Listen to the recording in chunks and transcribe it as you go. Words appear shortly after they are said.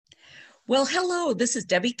Well, hello, this is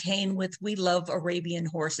Debbie Kane with We Love Arabian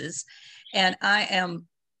Horses, and I am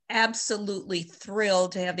absolutely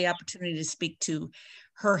thrilled to have the opportunity to speak to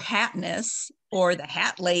Her Hatness, or the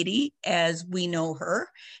Hat Lady, as we know her,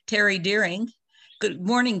 Terry Deering. Good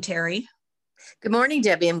morning, Terry. Good morning,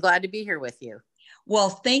 Debbie. I'm glad to be here with you. Well,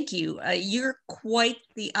 thank you. You're quite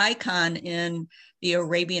the icon in the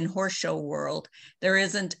Arabian Horse Show world. There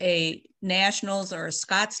isn't a Nationals or a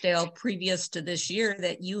Scottsdale previous to this year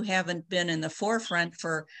that you haven't been in the forefront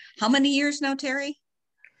for how many years now, Terry?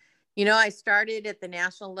 You know, I started at the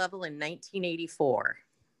national level in 1984.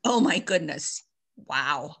 Oh my goodness.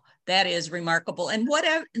 Wow. That is remarkable. And what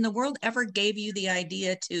in the world ever gave you the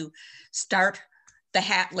idea to start the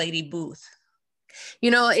Hat Lady booth?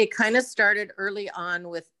 You know, it kind of started early on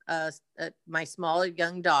with my small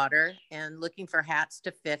young daughter and looking for hats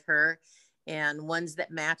to fit her and ones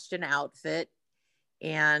that matched an outfit.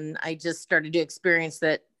 And I just started to experience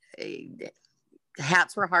that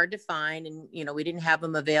hats were hard to find. And, you know, we didn't have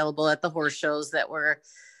them available at the horse shows that were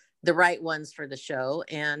the right ones for the show.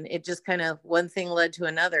 And it just kind of one thing led to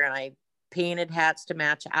another. And I painted hats to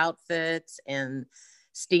match outfits and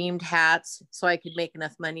steamed hats so I could make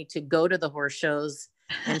enough money to go to the horse shows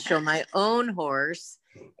and show my own horse,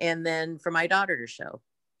 and then for my daughter to show.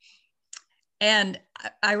 And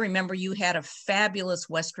I remember you had a fabulous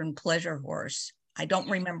Western pleasure horse. I don't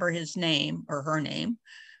remember his name or her name.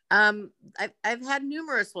 I've had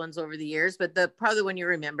numerous ones over the years, but the probably one you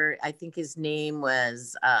remember, I think his name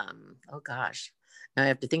was oh gosh, now I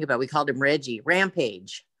have to think about it. We called him Reggie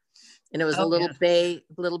Rampage. And it was a little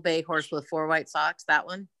bay horse with 4 white socks. That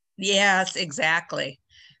one. Yes, exactly.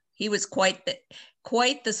 He was quite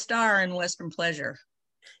the star in Western pleasure.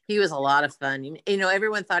 He was a lot of fun. You know,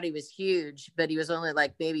 everyone thought he was huge, but he was only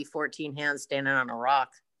like maybe 14 hands standing on a rock.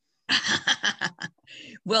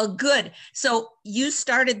 Well, good. So you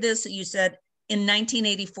started this, you said in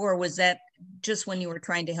 1984. Was that just when you were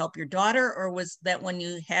trying to help your daughter, or was that when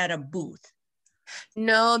you had a booth?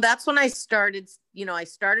 No, that's when I started. You know, I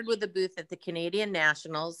started with a booth at the Canadian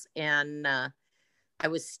Nationals, and I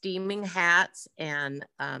was steaming hats and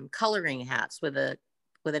coloring hats with an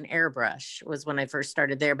airbrush was when I first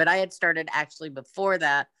started there. But I had started actually before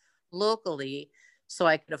that locally, so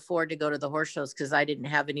I could afford to go to the horse shows because I didn't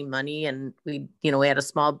have any money, and we had a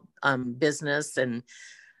small business, and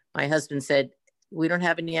my husband said, "We don't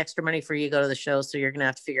have any extra money for you to go to the show, so you're going to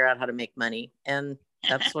have to figure out how to make money," and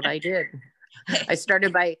that's what I did. I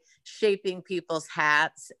started by shaping people's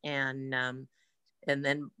hats, and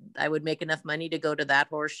then I would make enough money to go to that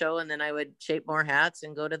horse show, and then I would shape more hats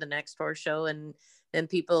and go to the next horse show, and then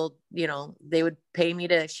people, they would pay me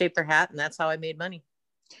to shape their hat, and that's how I made money.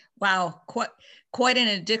 Wow, quite an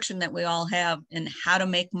addiction that we all have in how to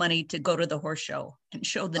make money to go to the horse show and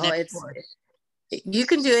show the next horse. You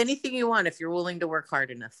can do anything you want if you're willing to work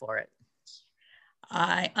hard enough for it.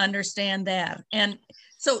 I understand that. And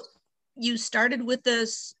so you started with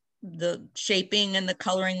the shaping and the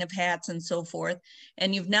coloring of hats and so forth,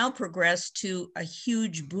 and you've now progressed to a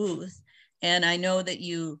huge booth. And I know that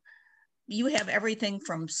you have everything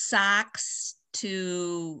from socks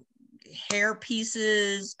to hair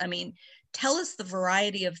pieces. I mean, tell us the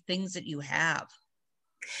variety of things that you have.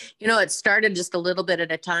 You know, it started just a little bit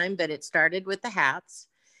at a time, but it started with the hats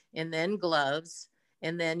and then gloves.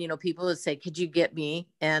 And then, people would say, "Could you get me?"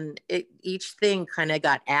 And each thing kind of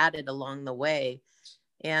got added along the way.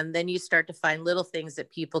 And then you start to find little things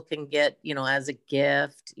that people can get, as a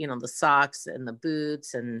gift, the socks and the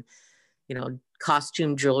boots and,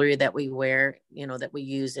 costume jewelry that we wear, that we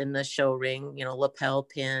use in the show ring, lapel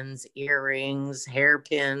pins, earrings,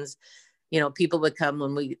 hairpins. People would come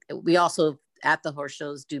when we also at the horse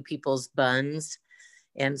shows do people's buns.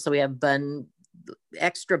 And so we have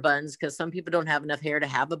extra buns because some people don't have enough hair to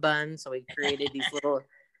have a bun. So we created these little,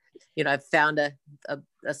 I've found a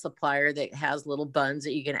supplier that has little buns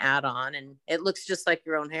that you can add on, and it looks just like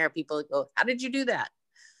your own hair. People go, "How did you do that?"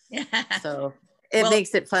 So it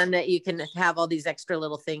makes it fun that you can have all these extra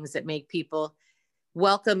little things that make people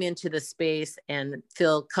welcome into the space and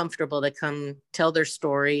feel comfortable to come tell their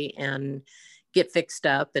story and get fixed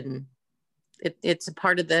up. And it's a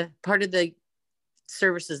part of the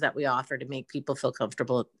services that we offer to make people feel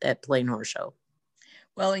comfortable at Plain Horse Show.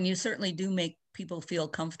 Well, and you certainly do make people feel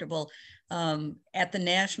comfortable. At the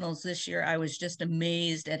Nationals this year, I was just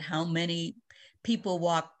amazed at how many people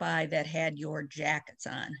walked by that had your jackets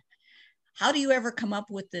on. How do you ever come up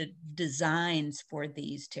with the designs for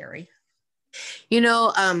these, Terry?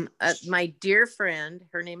 My dear friend,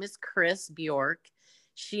 her name is Chris Bjork.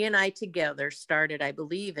 She and I together started, I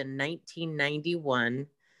believe, in 1991.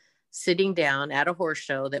 sitting down at a horse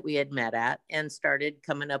show that we had met at and started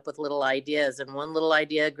coming up with little ideas. And one little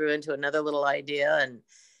idea grew into another little idea. And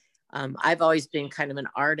I've always been kind of an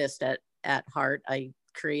artist at heart. I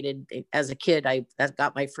created, as a kid, I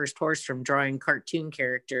got my first horse from drawing cartoon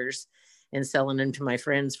characters and selling them to my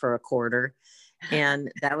friends for a quarter. And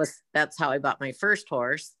that's how I bought my first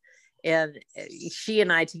horse. And she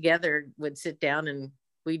and I together would sit down and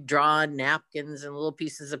we'd draw on napkins and little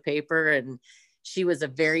pieces of paper. And she was a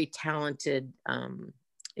very talented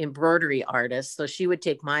embroidery artist. So she would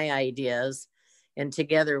take my ideas and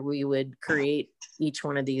together we would create each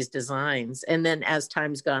one of these designs. And then as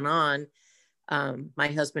time's gone on, my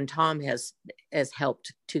husband, Tom, has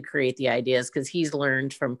helped to create the ideas because he's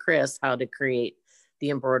learned from Chris how to create the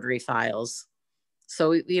embroidery files.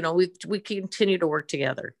 So, you know, we continue to work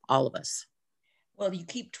together, all of us. Well, you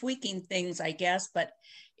keep tweaking things, I guess, but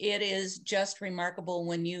it is just remarkable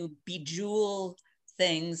when you bejewel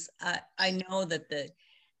things. I know that the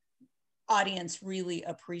audience really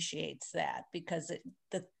appreciates that because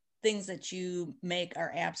the things that you make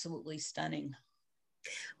are absolutely stunning.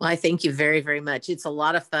 Well, I thank you very, very much. It's a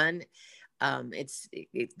lot of fun.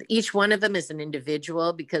 Each one of them is an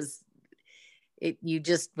individual because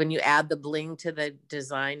when you add the bling to the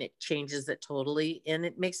design, it changes it totally and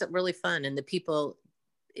it makes it really fun. And the people,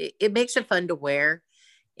 it makes it fun to wear.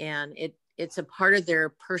 And it's a part of their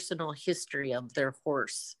personal history of their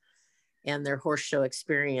horse and their horse show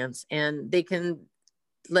experience. And they can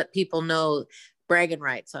let people know bragging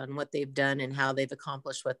rights on what they've done and how they've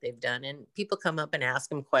accomplished what they've done. And people come up and ask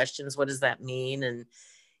them questions. What does that mean? And,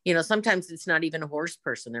 you know, sometimes it's not even a horse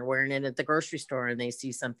person. They're wearing it at the grocery store and they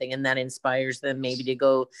see something and that inspires them maybe to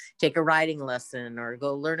go take a riding lesson or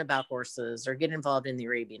go learn about horses or get involved in the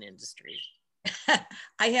Arabian industry.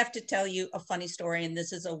 I have to tell you a funny story, and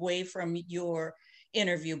this is away from your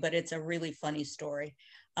interview, but it's a really funny story.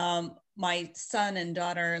 My son and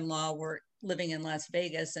daughter-in-law were living in Las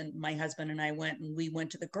Vegas, and my husband and I went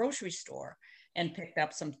to the grocery store and picked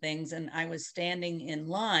up some things. And I was standing in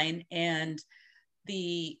line, and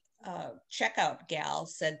the checkout gal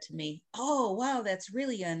said to me, "Oh, wow, that's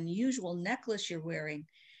really an unusual necklace you're wearing.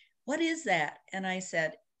 What is that?" And I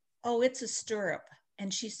said, "Oh, it's a stirrup."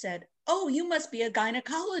 And she said, "Oh, you must be a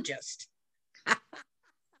gynecologist."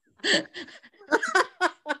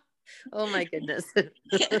 Oh my goodness.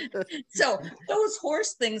 So those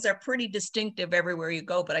horse things are pretty distinctive everywhere you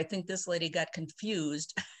go, but I think this lady got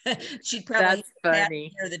confused. She'd probably had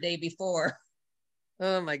here the day before.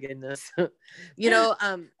 Oh my goodness. You know,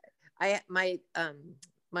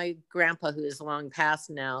 my grandpa, who is long past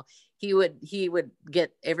now, he would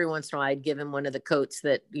get every once in a while, I'd give him one of the coats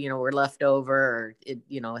that, you know, were left over or it,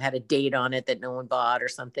 you know, had a date on it that no one bought or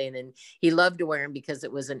something. And he loved to wear them because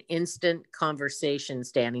it was an instant conversation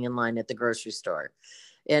standing in line at the grocery store.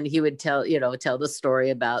 And he would tell the story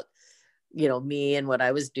about, you know, me and what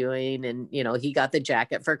I was doing. And, you know, he got the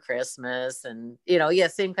jacket for Christmas and, you know, yeah,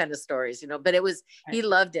 same kind of stories, you know, but he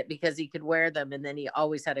loved it because he could wear them. And then he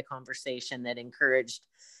always had a conversation that encouraged,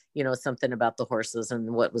 you know, something about the horses and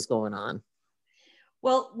what was going on.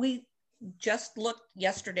 Well, we just looked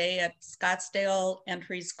yesterday at Scottsdale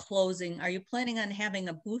entries closing. Are you planning on having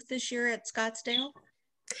a booth this year at Scottsdale?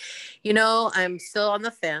 You know, I'm still on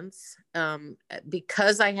the fence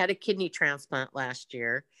because I had a kidney transplant last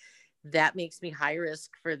year. That makes me high risk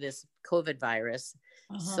for this COVID virus.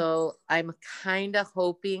 So I'm kind of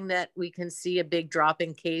hoping that we can see a big drop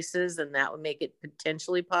in cases and that would make it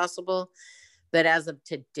potentially possible. But as of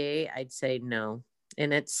today, I'd say no.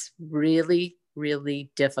 And it's really, really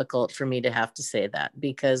difficult for me to have to say that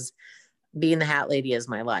because being the hat lady is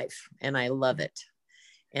my life and I love it.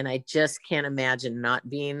 And I just can't imagine not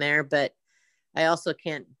being there. But I also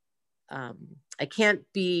can't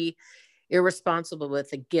be irresponsible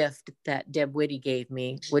with a gift that Deb Whitty gave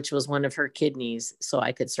me, which was one of her kidneys so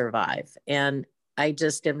I could survive. And I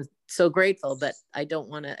just am so grateful, but I don't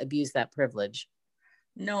want to abuse that privilege.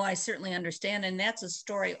 No, I certainly understand. And that's a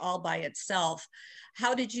story all by itself.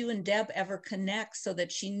 How did you and Deb ever connect so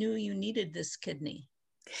that she knew you needed this kidney?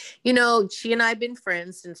 You know, she and I have been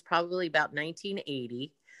friends since probably about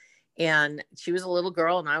 1980. And she was a little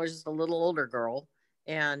girl and I was just a little older girl.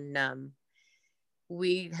 And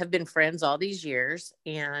we have been friends all these years.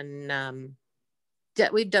 And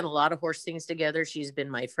we've done a lot of horse things together. She's been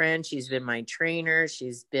my friend. She's been my trainer.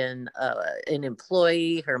 She's been an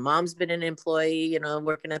employee. Her mom's been an employee, you know,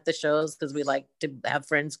 working at the shows because we like to have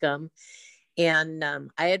friends come. And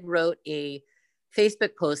I had wrote a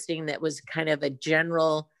Facebook posting that was kind of a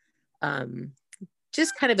general,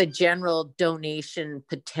 just kind of a general donation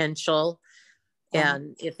potential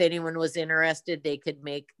And if anyone was interested, they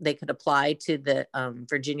could apply to the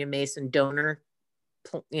Virginia Mason donor,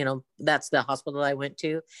 that's the hospital I went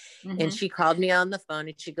to. And she called me on the phone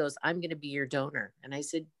and she goes, I'm going to be your donor. And I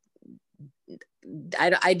said,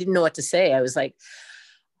 I didn't know what to say. I was like,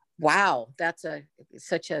 wow, that's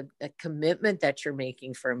such a commitment that you're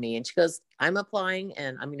making for me. And she goes, I'm applying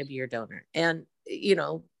and I'm going to be your donor. And,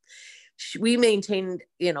 we maintained,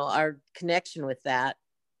 our connection with that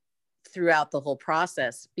throughout the whole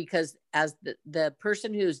process, because as the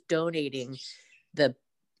person who's donating, the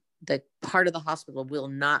part of the hospital will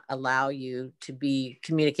not allow you to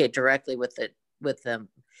communicate directly with them,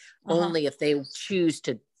 only if they choose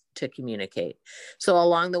to communicate. So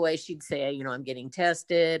along the way, she'd say, I'm getting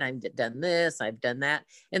tested. I've done this, I've done that.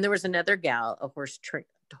 And there was another gal, a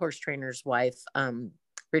horse trainer's wife,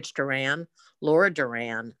 Rich Duran, Laura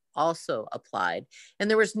Duran, also applied. And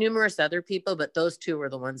there was numerous other people, but those two were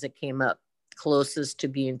the ones that came up closest to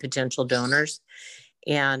being potential donors.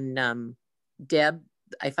 And Deb,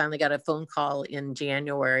 I finally got a phone call in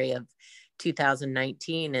January of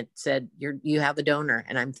 2019. It said, you have a donor.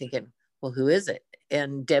 And I'm thinking, well, who is it?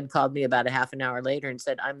 And Deb called me about a half an hour later and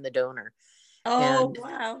said, I'm the donor. Oh,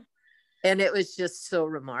 wow. And it was just so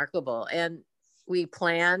remarkable. And we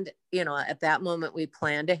planned, at that moment, we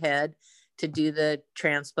planned ahead to do the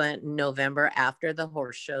transplant in November after the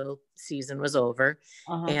horse show season was over.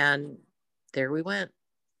 And there we went.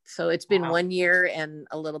 So it's been 1 year and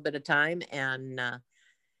a little bit of time, and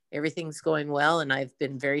everything's going well. And I've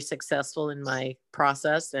been very successful in my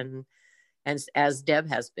process, and as Deb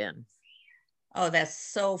has been. Oh,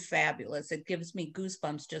 that's so fabulous. It gives me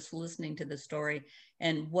goosebumps just listening to the story,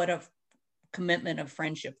 and what a commitment of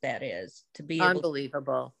friendship that is, to be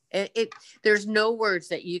unbelievable. There's no words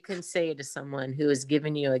that you can say to someone who has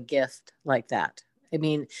given you a gift like that. I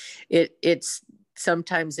mean, it's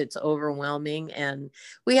sometimes it's overwhelming. And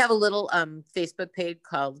we have a little Facebook page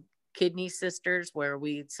called Kidney Sisters, where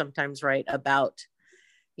we sometimes write about,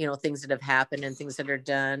 things that have happened and things that are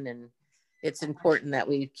done. And it's important that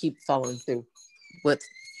we keep following through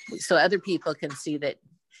so other people can see that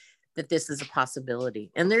this is a possibility.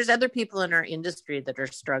 And there's other people in our industry that are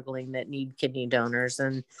struggling, that need kidney donors.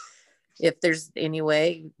 And if there's any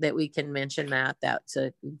way that we can mention that's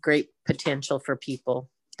a great potential for people,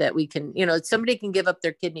 that we can, somebody can give up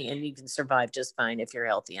their kidney and you can survive just fine if you're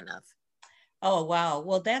healthy enough. Oh, wow.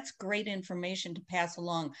 Well, that's great information to pass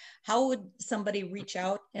along. How would somebody reach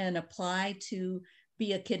out and apply to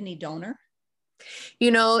be a kidney donor?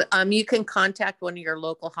 You can contact one of your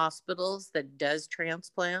local hospitals that does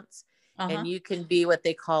transplants, and you can be what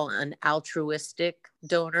they call an altruistic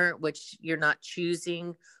donor, which you're not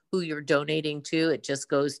choosing who you're donating to. It just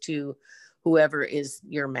goes to whoever is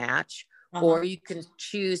your match. Or you can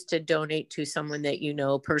choose to donate to someone that you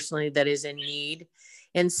know personally that is in need.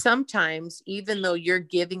 And sometimes, even though you're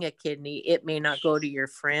giving a kidney, it may not go to your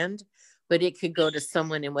friend, but it could go to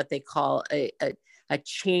someone in what they call a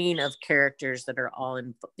chain of characters that are all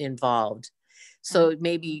involved. So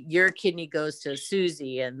maybe your kidney goes to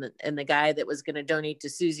Susie, and the guy that was going to donate to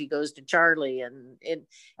Susie goes to Charlie, and it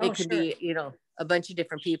could be, a bunch of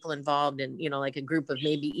different people involved, and like a group of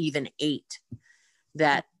maybe even 8,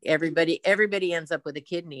 that everybody ends up with a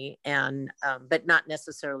kidney, and but not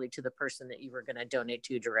necessarily to the person that you were going to donate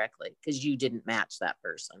to directly, because you didn't match that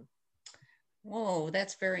person. Whoa,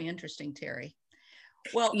 that's very interesting, Terry.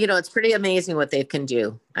 Well, it's pretty amazing what they can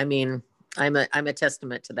do. I mean, I'm a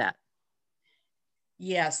testament to that.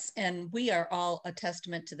 Yes, and we are all a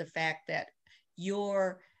testament to the fact that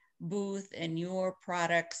your booth and your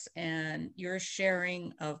products and your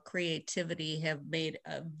sharing of creativity have made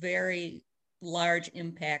a very large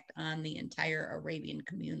impact on the entire Arabian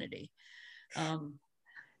community.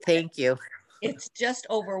 Thank you. It's just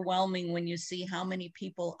overwhelming when you see how many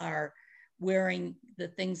people are wearing the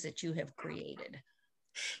things that you have created.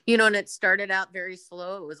 And it started out very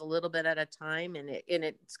slow. It was a little bit at a time, and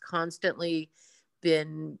it's constantly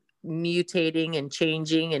been mutating and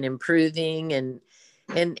changing and improving, and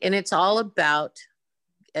it's all about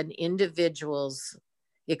an individual's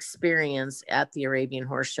experience at the Arabian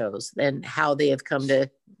horse shows, and how they have come to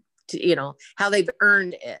how they've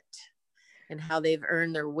earned it, and how they've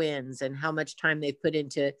earned their wins, and how much time they've put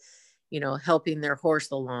into helping their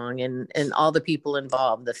horse along, and all the people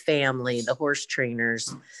involved, the family, the horse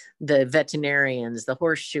trainers, the veterinarians, the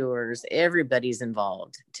horseshoers, everybody's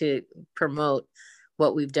involved to promote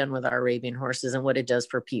what we've done with our Arabian horses and what it does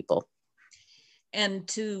for people. And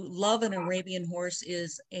to love an Arabian horse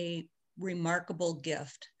is a remarkable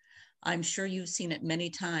gift. I'm sure you've seen it many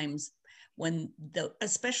times,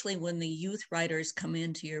 especially when the youth riders come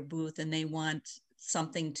into your booth and they want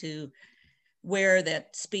something to wear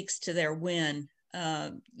that speaks to their win.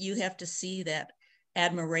 You have to see that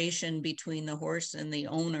admiration between the horse and the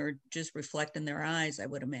owner just reflect in their eyes, I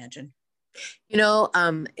would imagine. You know,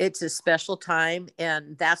 it's a special time,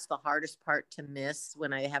 and that's the hardest part to miss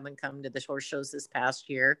when I haven't come to the horse shows this past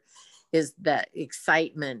year, is that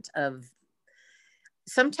excitement of,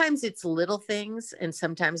 sometimes it's little things and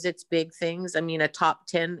sometimes it's big things. I mean, a top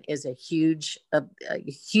 10 is a huge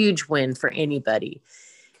win for anybody.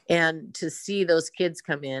 And to see those kids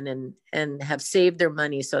come in and have saved their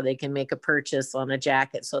money so they can make a purchase on a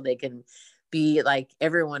jacket so they can be like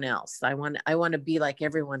everyone else. I want to be like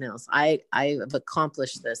everyone else. I have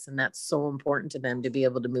accomplished this, and that's so important to them to be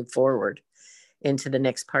able to move forward into the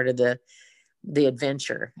next part of the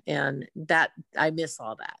adventure. And that, I miss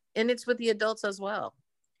all that. And it's with the adults as well.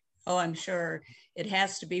 Oh, I'm sure it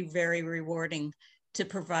has to be very rewarding to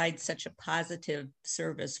provide such a positive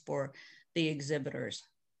service for the exhibitors.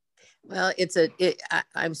 Well,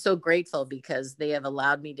 I'm so grateful because they have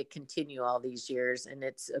allowed me to continue all these years, and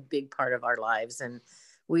it's a big part of our lives. And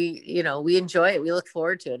we enjoy it. We look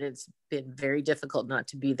forward to it. It's been very difficult not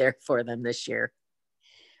to be there for them this year.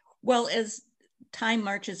 Well, as time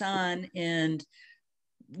marches on, and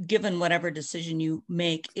given whatever decision you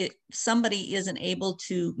make, if somebody isn't able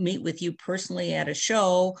to meet with you personally at a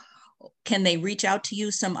show, can they reach out to you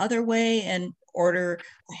some other way and order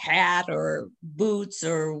a hat or boots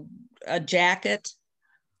or a jacket?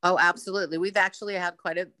 Oh, absolutely. We've actually had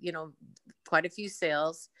quite a few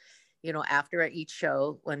sales, after each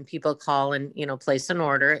show, when people call and, place an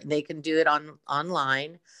order. They can do it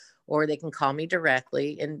online, or they can call me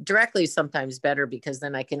directly, and directly is sometimes better because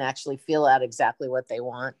then I can actually feel out exactly what they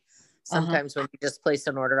want. Sometimes when you just place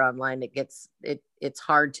an order online, it's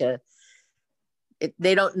hard to,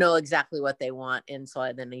 they don't know exactly what they want. And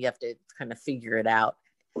so then you have to kind of figure it out.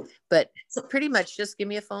 But pretty much just give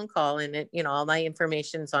me a phone call, and all my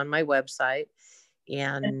information's on my website.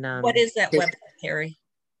 And what is that website, Carrie?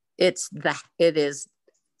 It is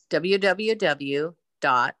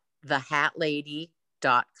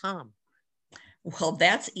www.thehatlady.com. Well,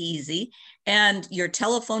 that's easy. And your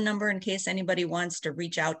telephone number in case anybody wants to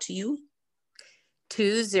reach out to you?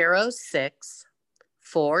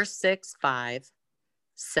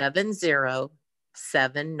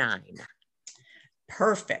 206-465-7079.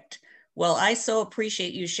 Perfect. Well, I so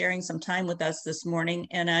appreciate you sharing some time with us this morning,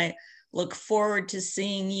 and I look forward to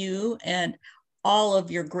seeing you and all of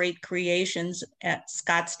your great creations at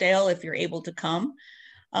Scottsdale if you're able to come.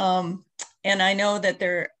 And I know that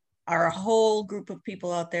there are a whole group of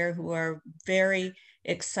people out there who are very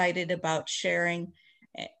excited about sharing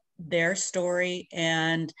their story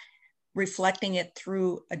and reflecting it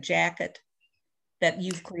through a jacket that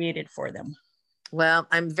you've created for them. Well,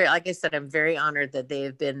 like I said, I'm very honored that they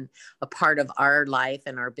have been a part of our life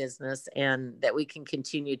and our business, and that we can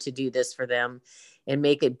continue to do this for them and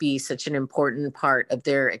make it be such an important part of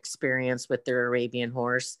their experience with their Arabian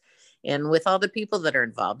horse and with all the people that are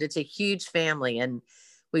involved. It's a huge family, and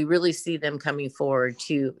we really see them coming forward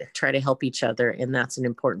to try to help each other. And that's an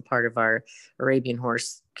important part of our Arabian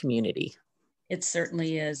horse community. It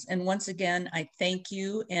certainly is. And once again, I thank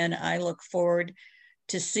you, and I look forward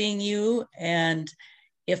to seeing you. And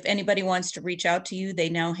if anybody wants to reach out to you, they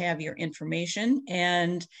now have your information.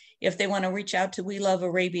 And if they want to reach out to We Love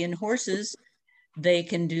Arabian Horses, they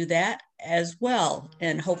can do that as well.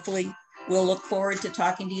 And hopefully we'll look forward to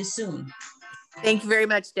talking to you soon. Thank you very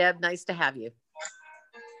much, Deb. Nice to have you.